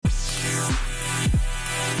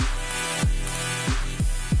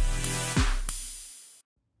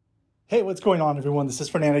Hey, what's going on, everyone? This is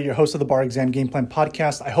Fernando, your host of the Bar Exam Game Plan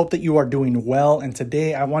Podcast. I hope that you are doing well. And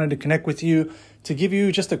today I wanted to connect with you to give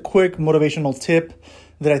you just a quick motivational tip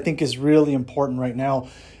that I think is really important right now,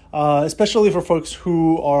 especially for folks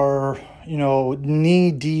who are,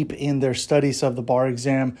 knee deep in their studies of the bar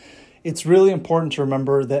exam. It's really important to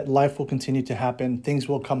remember that life will continue to happen. Things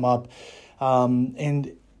will come up.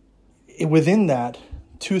 And within that,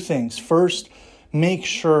 two things. First, make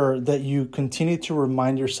sure that you continue to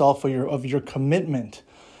remind yourself of your commitment,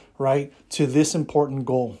 right, to this important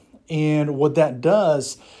goal. And what that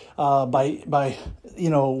does by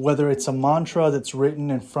whether it's a mantra that's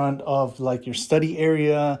written in front of like your study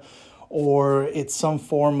area, or it's some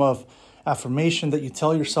form of affirmation that you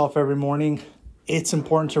tell yourself every morning, it's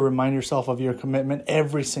important to remind yourself of your commitment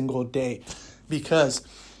every single day. Because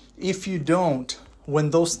if you don't, when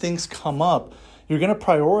those things come up, you're going to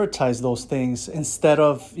prioritize those things instead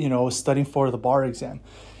of, studying for the bar exam.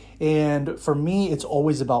 And for me, it's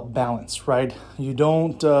always about balance, right? You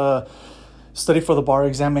don't study for the bar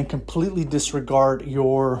exam and completely disregard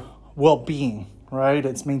your well-being, right?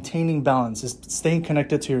 It's maintaining balance, it's staying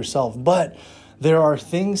connected to yourself. But there are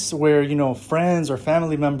things where, friends or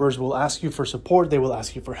family members will ask you for support. They will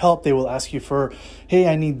ask you for help. They will ask you for, hey,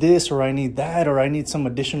 I need this, or I need that, or I need some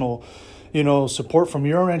additional support from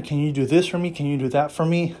your end. Can you do this for me? Can you do that for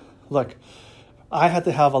me? Look, I had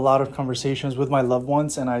to have a lot of conversations with my loved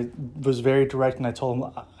ones, and I was very direct, and I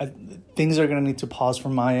told them things are going to need to pause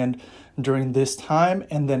from my end during this time.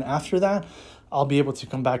 And then after that, I'll be able to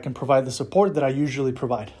come back and provide the support that I usually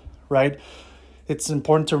provide, right? It's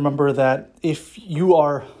important to remember that if you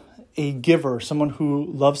are a giver, someone who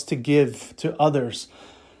loves to give to others,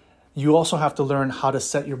 you also have to learn how to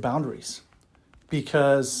set your boundaries,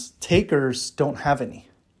 because takers don't have any.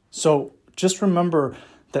 So just remember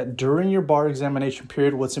that during your bar examination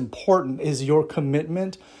period, what's important is your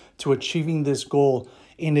commitment to achieving this goal.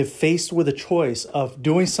 And if faced with a choice of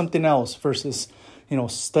doing something else versus,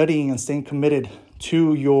 studying and staying committed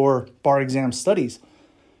to your bar exam studies,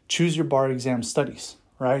 choose your bar exam studies,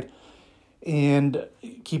 right? And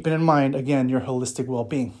keeping in mind, again, your holistic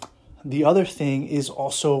well-being. The other thing is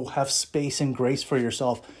also have space and grace for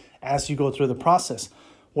yourself as you go through the process.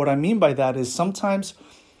 What I mean by that is sometimes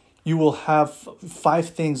you will have 5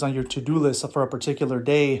 things on your to-do list for a particular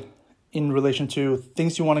day in relation to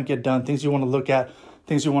things you want to get done, things you want to look at,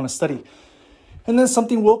 things you want to study. And then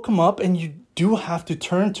something will come up and you do have to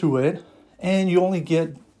turn to it, and you only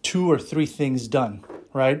get 2 or 3 things done,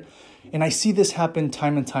 right? And I see this happen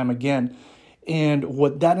time and time again. And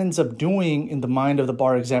what that ends up doing in the mind of the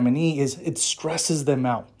bar examinee is it stresses them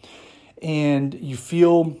out. And you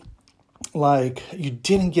feel like you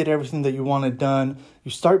didn't get everything that you wanted done.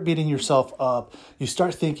 You start beating yourself up. You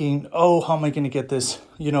start thinking, oh, how am I going to get this,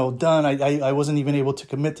 done? I wasn't even able to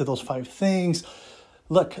commit to those 5 things.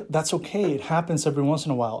 Look, that's okay. It happens every once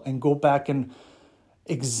in a while. And go back and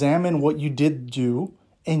examine what you did do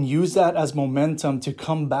and use that as momentum to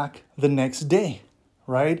come back the next day,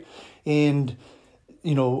 right? And,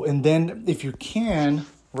 and then if you can,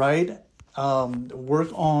 right, work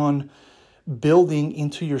on building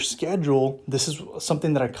into your schedule. This is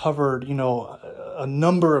something that I covered, a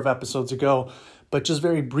number of episodes ago, but just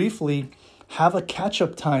very briefly, have a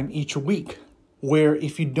catch-up time each week where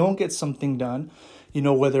if you don't get something done,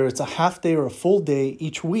 whether it's a half day or a full day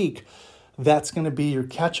each week, that's going to be your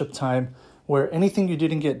catch-up time where anything you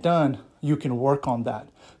didn't get done, you can work on that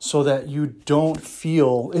so that you don't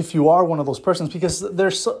feel, if you are one of those persons, because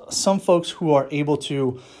there's some folks who are able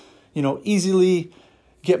to, easily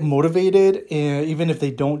get motivated, even if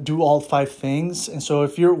they don't do all 5 things. And so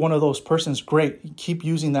if you're one of those persons, great, keep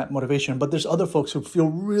using that motivation. But there's other folks who feel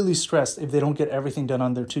really stressed if they don't get everything done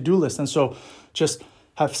on their to-do list. And so just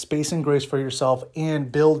have space and grace for yourself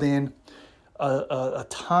and build in a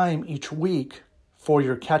time each week for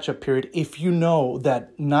your catch-up period if you know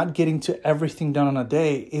that not getting to everything done on a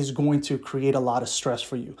day is going to create a lot of stress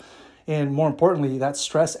for you. And more importantly, that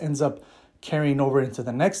stress ends up carrying over into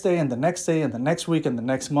the next day and the next day and the next week and the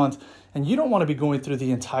next month. And you don't want to be going through the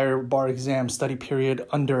entire bar exam study period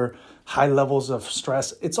under high levels of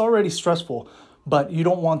stress. It's already stressful, but you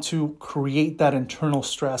don't want to create that internal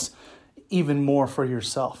stress even more for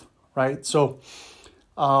yourself, right? So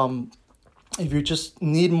if you just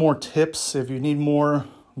need more tips, if you need more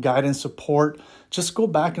guidance, support, just go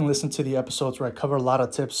back and listen to the episodes where I cover a lot of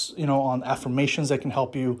tips, on affirmations that can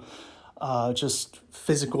help you, just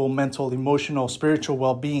physical, mental, emotional, spiritual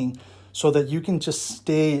well-being, so that you can just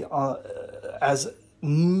stay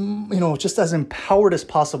just as empowered as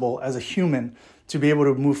possible as a human to be able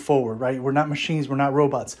to move forward, right? We're not machines, we're not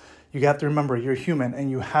robots. You have to remember you're human and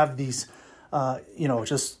you have these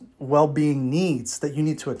just well-being needs that you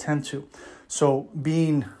need to attend to. So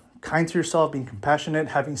being kind to yourself, being compassionate,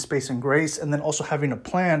 having space and grace, and then also having a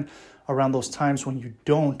plan around those times when you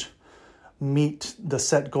don't meet the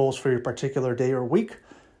set goals for your particular day or week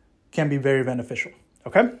can be very beneficial.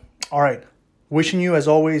 Okay? All right. Wishing you, as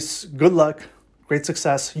always, good luck, great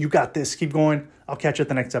success. You got this. Keep going. I'll catch you at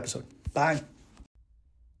the next episode. Bye.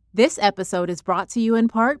 This episode is brought to you in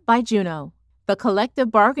part by Juno, the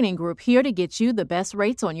collective bargaining group here to get you the best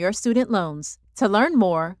rates on your student loans. To learn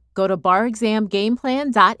more, go to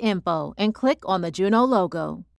barexamgameplan.info and click on the Juno logo.